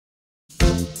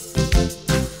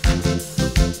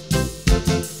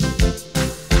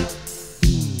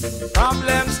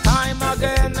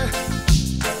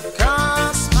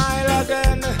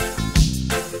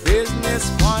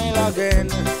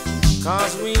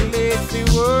late for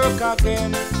work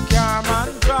again.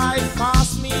 Carman drive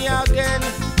past me again.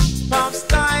 Pop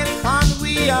style and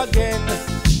we again.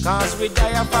 Cause we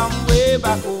die from way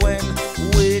back when,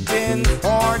 waiting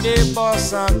for the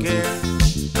bus again.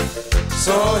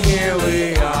 So here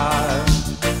we are,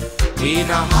 we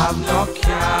not have no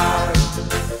car,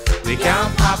 we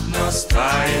can't have no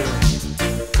style,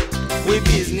 we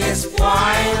business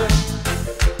wild.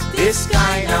 This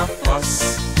kind of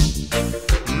fuss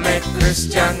make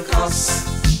Christian cuss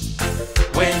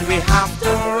when we have to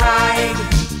ride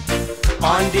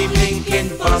on the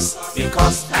blinking bus.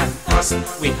 Because at first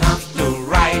we have to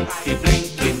ride the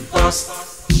blinking bus.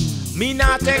 Me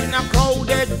not take no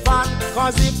crowded van,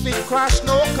 cause if it crash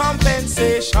no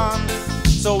compensation.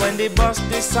 So when the bus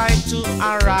decide to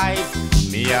arrive,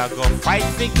 me a go fight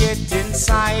to get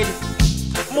inside.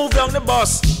 Move down the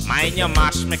bus, mind your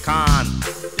mash me can.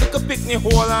 Look a pick me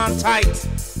hold on tight.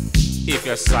 If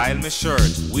you style me shirt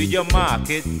with your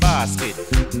market basket,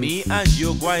 me and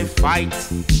you going fight.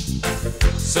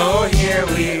 So here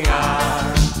we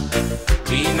are,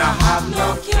 we not have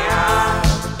no car,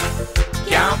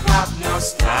 can't have no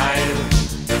style,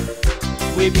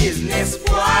 we business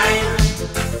wild.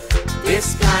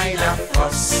 This kind of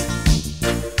fuss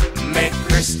make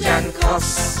Christian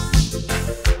cuss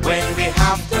when we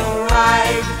have to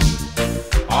ride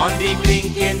on the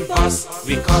blinking bus.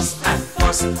 Because at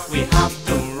first we have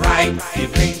to ride the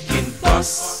blinking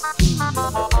bus.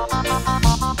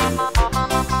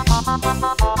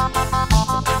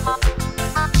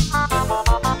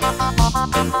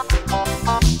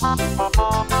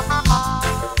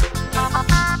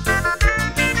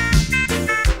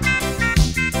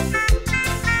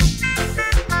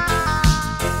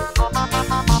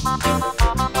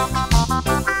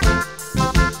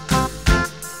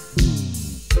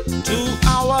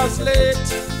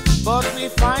 Late, but we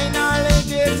finally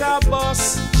get a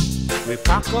bus. We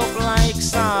pack up like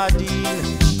sardine,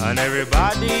 and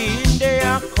everybody in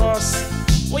there cuss.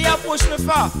 What you push me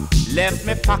for? Left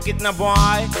me pocket na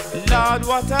boy. Lord,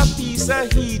 what a piece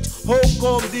of heat. How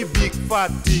come the big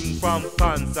fat thing from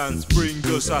Constant Spring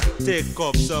just take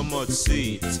up so much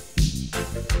seat?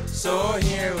 So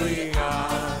here we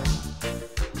are,